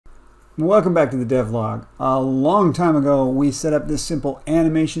Welcome back to the DevVlog. A long time ago, we set up this simple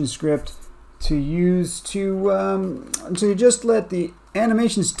animation script to use to just let the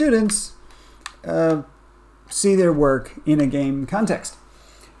animation students see their work in a game context.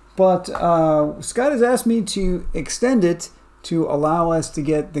 But Scott has asked me to extend it to allow us to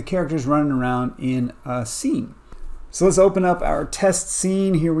get the characters running around in a scene. So let's open up our test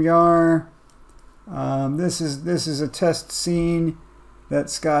scene. Here we are. This is a test scene that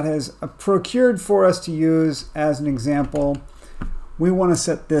Scott has procured for us to use as an example. We want to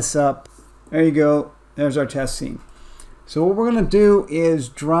set this up. There you go. There's our test scene. So what we're going to do is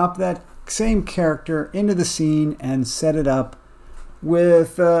drop that same character into the scene and set it up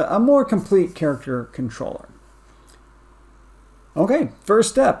with a more complete character controller. Okay, first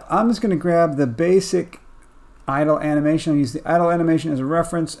step. I'm just going to grab the basic idle animation. I'll use the idle animation as a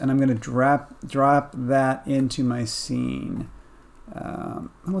reference, and I'm going to drop that into my scene. I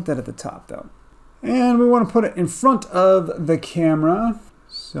want that at the top though. And we want to put it in front of the camera.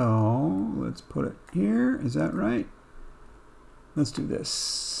 So let's put it here. Is that right? Let's do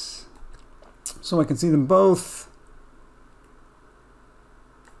this. So I can see them both.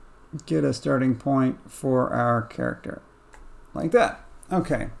 Get a starting point for our character. Like that.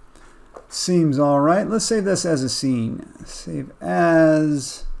 Okay. Seems all right. Let's save this as a scene. Save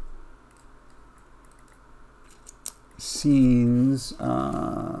as scenes,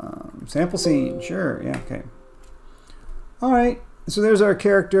 sample scene, sure, yeah, okay. All right, so there's our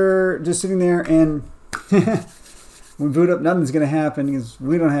character just sitting there, and when we boot up, nothing's gonna happen because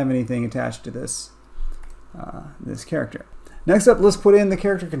we don't have anything attached to this, this character. Next up, let's put in the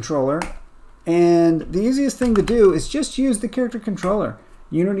character controller, and the easiest thing to do is just use the character controller.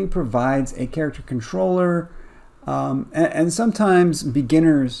 Unity provides a character controller, and sometimes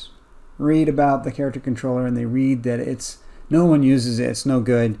beginners read about the character controller and they read that no one uses it, it's no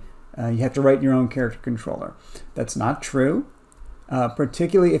good, you have to write your own character controller. That's not true.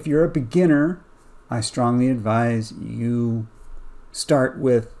 Particularly if you're a beginner, I strongly advise you start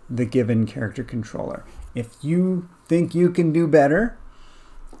with the given character controller. If you think you can do better,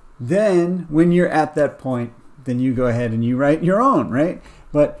 then when you're at that point, then you go ahead and you write your own, right?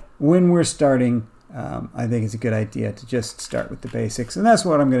 But when we're starting, I think it's a good idea to just start with the basics, and that's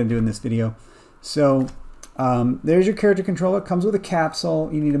what I'm going to do in this video. So there's your character controller. It comes with a capsule.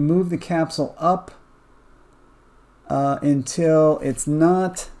 You need to move the capsule up until it's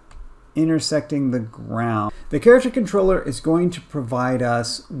not intersecting the ground. The character controller is going to provide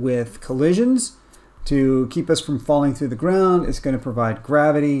us with collisions to keep us from falling through the ground. It's going to provide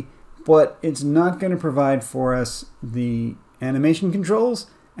gravity, but it's not going to provide for us the animation controls,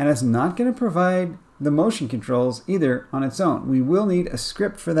 and it's not going to provide the motion controls either on its own. We will need a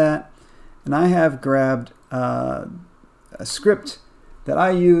script for that, and I have grabbed a script that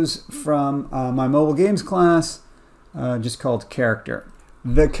I use from my mobile games class, just called character.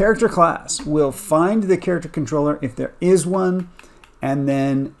 The character class will find the character controller if there is one, and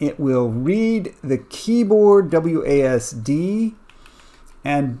then it will read the keyboard WASD,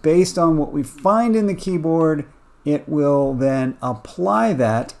 and based on what we find in the keyboard, it will then apply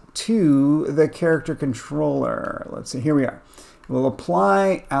that to the character controller. Let's see, here we are. We'll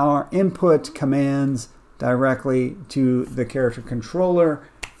apply our input commands directly to the character controller,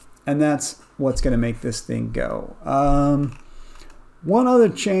 and that's what's going to make this thing go. One other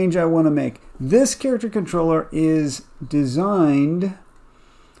change I want to make. This character controller is designed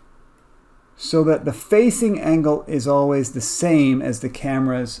so that the facing angle is always the same as the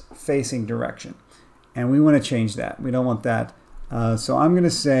camera's facing direction. And we want to change that. We don't want that. So I'm going to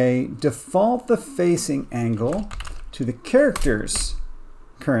say default the facing angle to the character's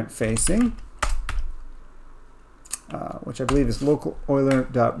current facing, which I believe is local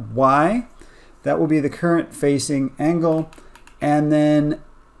Euler.y. That will be the current facing angle. And then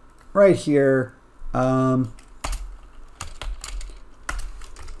right here,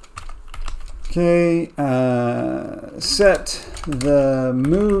 set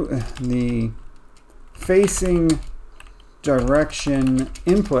the facing direction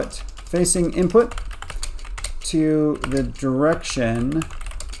input, facing input to the direction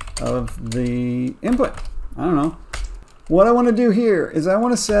of the input. I don't know. What I want to do here is I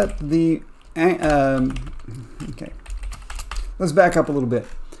want to set the, okay, let's back up a little bit.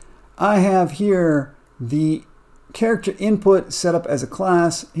 I have here the character input set up as a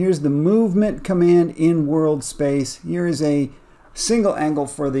class. Here's the movement command in world space. Here is a single angle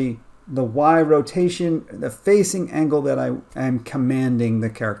for the Y rotation, the facing angle that I am commanding the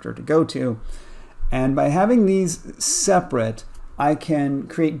character to go to. And by having these separate, I can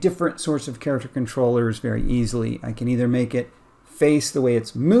create different sorts of character controllers very easily. I can either make it face the way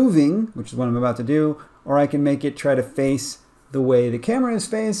it's moving, which is what I'm about to do, or I can make it try to face the way the camera is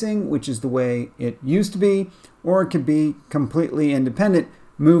facing, which is the way it used to be, or it could be completely independent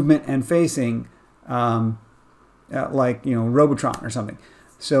movement and facing, like, you know, Robotron or something.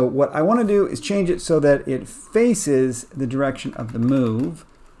 So what I want to do is change it so that it faces the direction of the move.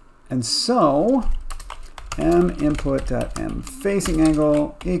 And so minput.m facing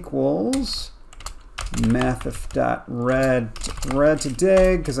angle equals mathif.red to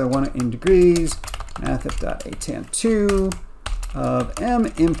dig, because I want it in degrees, mathif.atan2 of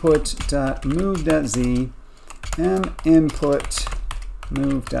minput.move.z minput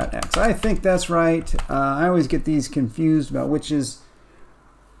move.x. I think that's right. I always get these confused about which is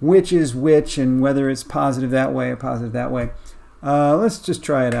which and whether it's positive that way or positive that way. Let's just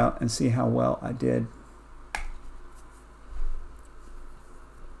try it out and see how well I did.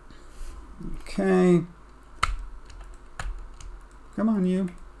 Okay. Come on, you.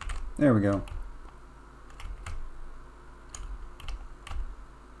 There we go.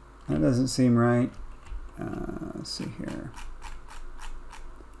 That doesn't seem right. Let's see here.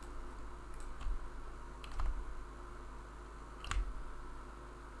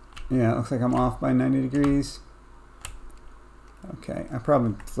 Yeah, it looks like I'm off by 90 degrees. Okay, I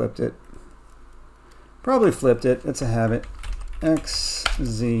probably flipped it. It's a habit. X,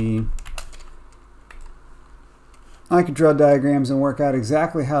 Z. I could draw diagrams and work out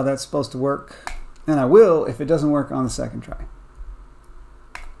exactly how that's supposed to work. And I will if it doesn't work on the second try.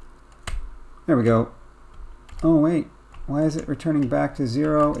 There we go. Oh, wait. Why is it returning back to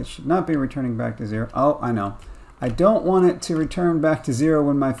 0? It should not be returning back to 0. Oh, I know. I don't want it to return back to 0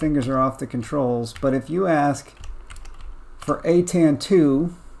 when my fingers are off the controls, but if you ask for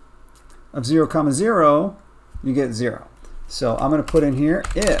atan2 of 0, 0, you get 0. So I'm going to put in here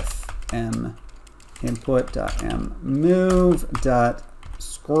if m input.m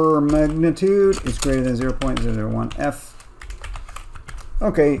move.square magnitude is greater than 0.001 f.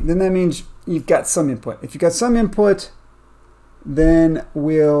 Okay, then that means you've got some input. If you've got some input, then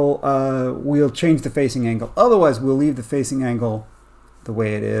we'll change the facing angle. Otherwise, we'll leave the facing angle the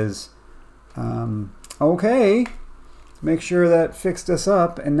way it is. Okay, make sure that fixed us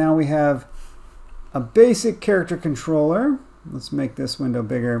up, and now we have a basic character controller. Let's make this window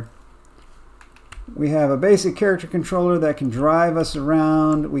bigger. We have a basic character controller that can drive us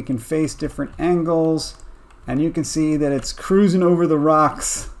around. We can face different angles, and you can see that it's cruising over the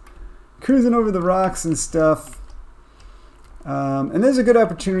rocks, and stuff. And there's a good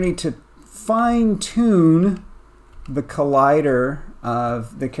opportunity to fine-tune the collider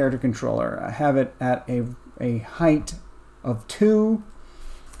of the character controller. I have it at a height of 2.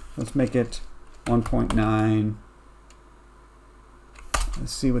 Let's make it 1.9.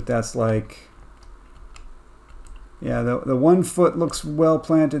 Let's see what that's like. Yeah, the one foot looks well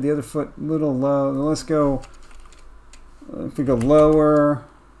planted, the other foot a little low. Let's go, if we go lower,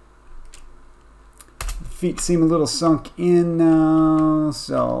 feet seem a little sunk in now,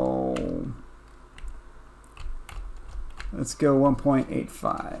 so let's go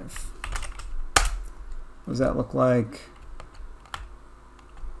 1.85. What does that look like?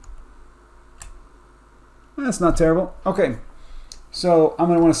 That's not terrible. Okay, so I'm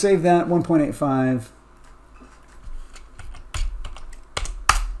going to want to save that, 1.85.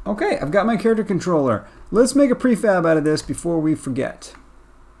 Okay, I've got my character controller. Let's make a prefab out of this before we forget.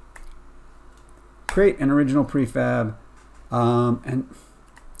 Create an original prefab, and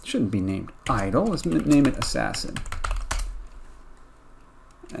it shouldn't be named idle. Let's name it assassin.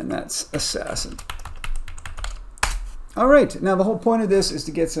 And that's assassin. All right, now the whole point of this is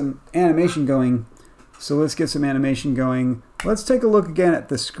to get some animation going. So let's get some animation going. Let's take a look again at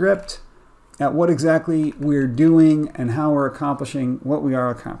the script, at what exactly we're doing and how we're accomplishing what we are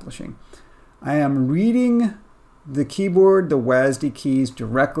accomplishing. I am reading the keyboard, the WASD keys,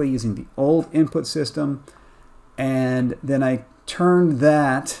 directly using the old input system, and then I turned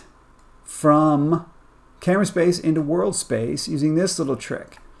that from camera space into world space using this little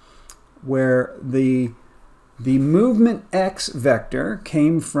trick, where the movement X vector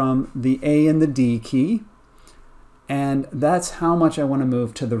came from the A and the D key, and that's how much I want to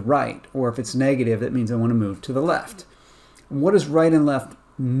move to the right, or if it's negative, that means I want to move to the left. What does right and left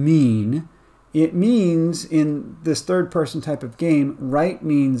mean? It means, in this third-person type of game, right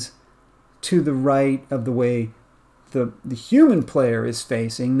means to the right of the way the human player is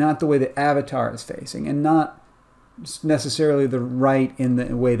facing, not the way the avatar is facing, and not necessarily the right in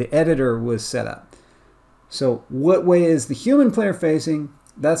the way the editor was set up. So what way is the human player facing?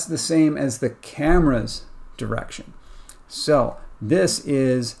 That's the same as the camera's direction. So this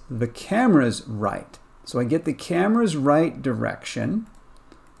is the camera's right. So I get the camera's right direction,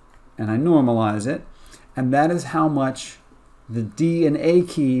 and I normalize it, and that is how much the D and A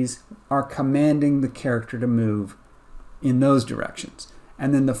keys are commanding the character to move in those directions.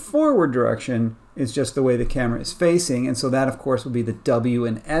 And then the forward direction is just the way the camera is facing, and so that of course will be the W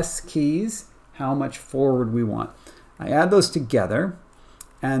and S keys, how much forward we want. I add those together,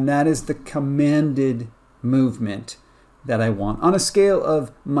 and that is the commanded movement that I want on a scale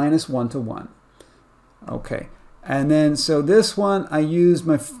of -1 to 1. Okay, and then so this one I used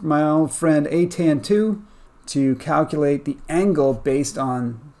my old friend Atan2 to calculate the angle based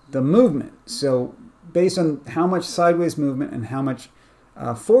on the movement. So based on how much sideways movement and how much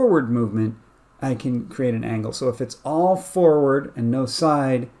forward movement, I can create an angle. So if it's all forward and no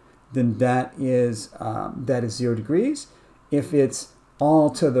side, then that is 0 degrees. If it's all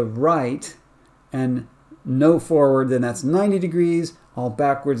to the right and no forward, then that's 90 degrees. All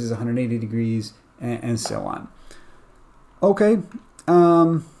backwards is 180 degrees, and so on. Okay,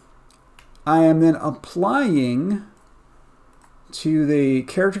 I am then applying to the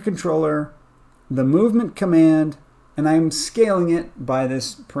character controller the movement command, and I'm scaling it by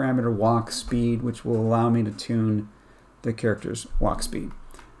this parameter walk speed, which will allow me to tune the character's walk speed.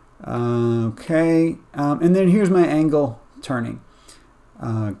 Okay, and then here's my angle turning.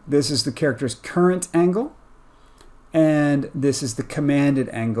 This is the character's current angle, and this is the commanded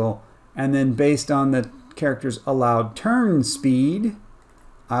angle. And then based on the character's allowed turn speed,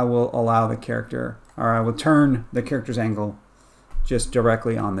 I will allow the character, or I will turn the character's angle just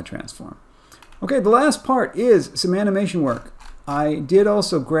directly on the transform. Okay, the last part is some animation work. I did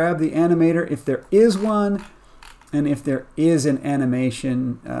also grab the animator if there is one, and if there is an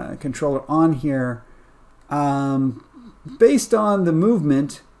animation controller on here. Based on the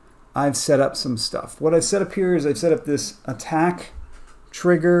movement, I've set up some stuff. What I've set up here is I've set up this attack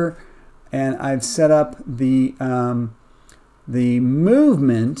trigger, and I've set up the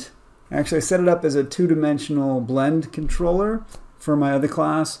movement. Actually, I set it up as a two-dimensional blend controller for my other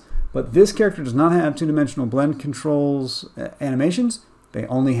class, but this character does not have two-dimensional blend controls animations. They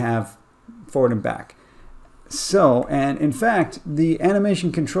only have forward and back. So, and in fact, the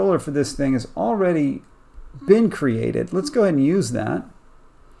animation controller for this thing has already been created. Let's go ahead and use that.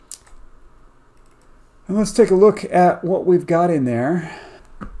 And let's take a look at what we've got in there.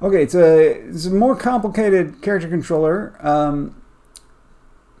 Okay, it's a more complicated character controller.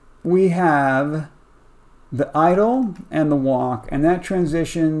 We have the idle and the walk, and that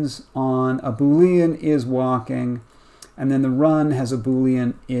transitions on a Boolean is walking, and then the run has a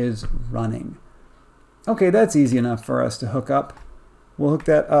Boolean is running. Okay, that's easy enough for us to hook up. We'll hook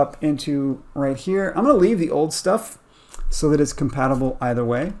that up into right here. I'm going to leave the old stuff so that it's compatible either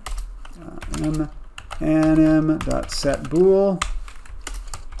way. anim.setBool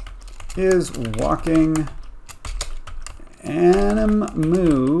is walking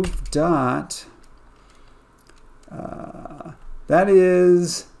animMove dot that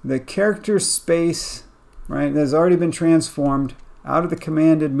is the character space, right? That has already been transformed out of the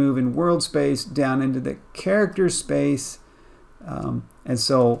commanded move in world space down into the character space, and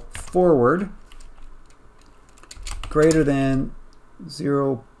so forward greater than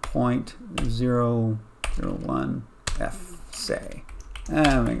 0.001 f, say.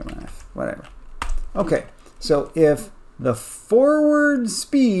 Make it an f, whatever. Okay, so if the forward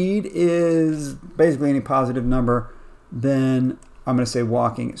speed is basically any positive number, then I'm going to say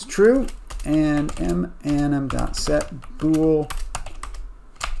walking is true, and anim.setBool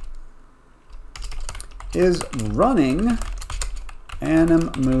is running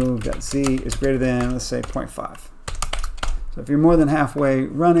animMove.z is greater than, let's say, 0.5. So if you're more than halfway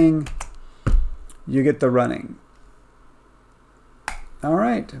running, you get the running. All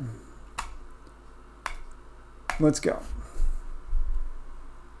right, let's go.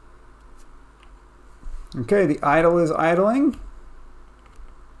 Okay, the idle is idling,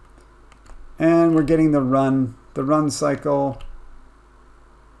 and we're getting the run cycle.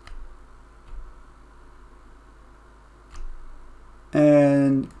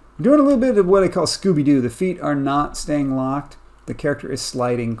 And doing a little bit of what I call Scooby-Doo. The feet are not staying locked. The character is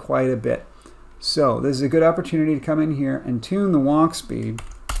sliding quite a bit. So this is a good opportunity to come in here and tune the walk speed.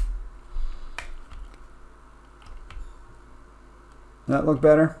 That look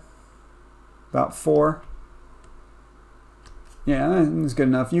better? About 4. Yeah, that's good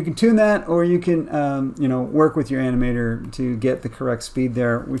enough. You can tune that, or you can work with your animator to get the correct speed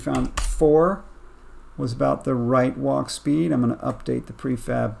there. We found 4 was about the right walk speed. I'm going to update the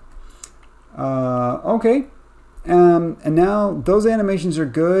prefab. Okay, and now those animations are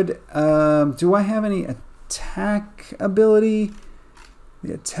good. Do I have any attack ability?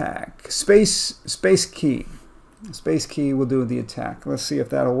 The attack. Space key. Space key will do the attack. Let's see if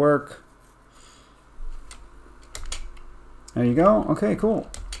that'll work. There you go. Okay, cool.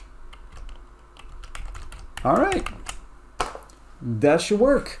 All right. That should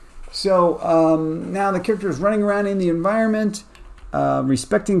work. So now the character is running around in the environment,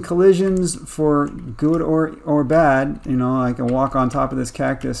 respecting collisions for good or bad. You know, I can walk on top of this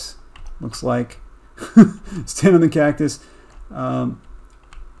cactus, looks like. Stand on the cactus.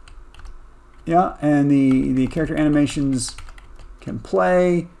 Yeah, and the character animations can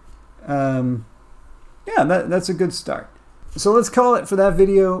play. Yeah, that's a good start. So let's call it for that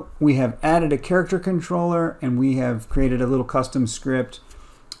video. We have added a character controller and we have created a little custom script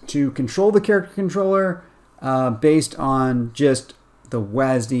to control the character controller based on just the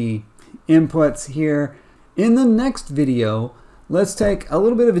WASD inputs here. In the next video, let's take a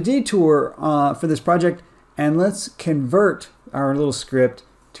little bit of a detour for this project and let's convert our little script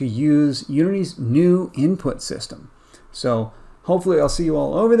to use Unity's new input system. So hopefully I'll see you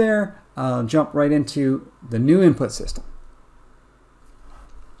all over there. I'll jump right into the new input system.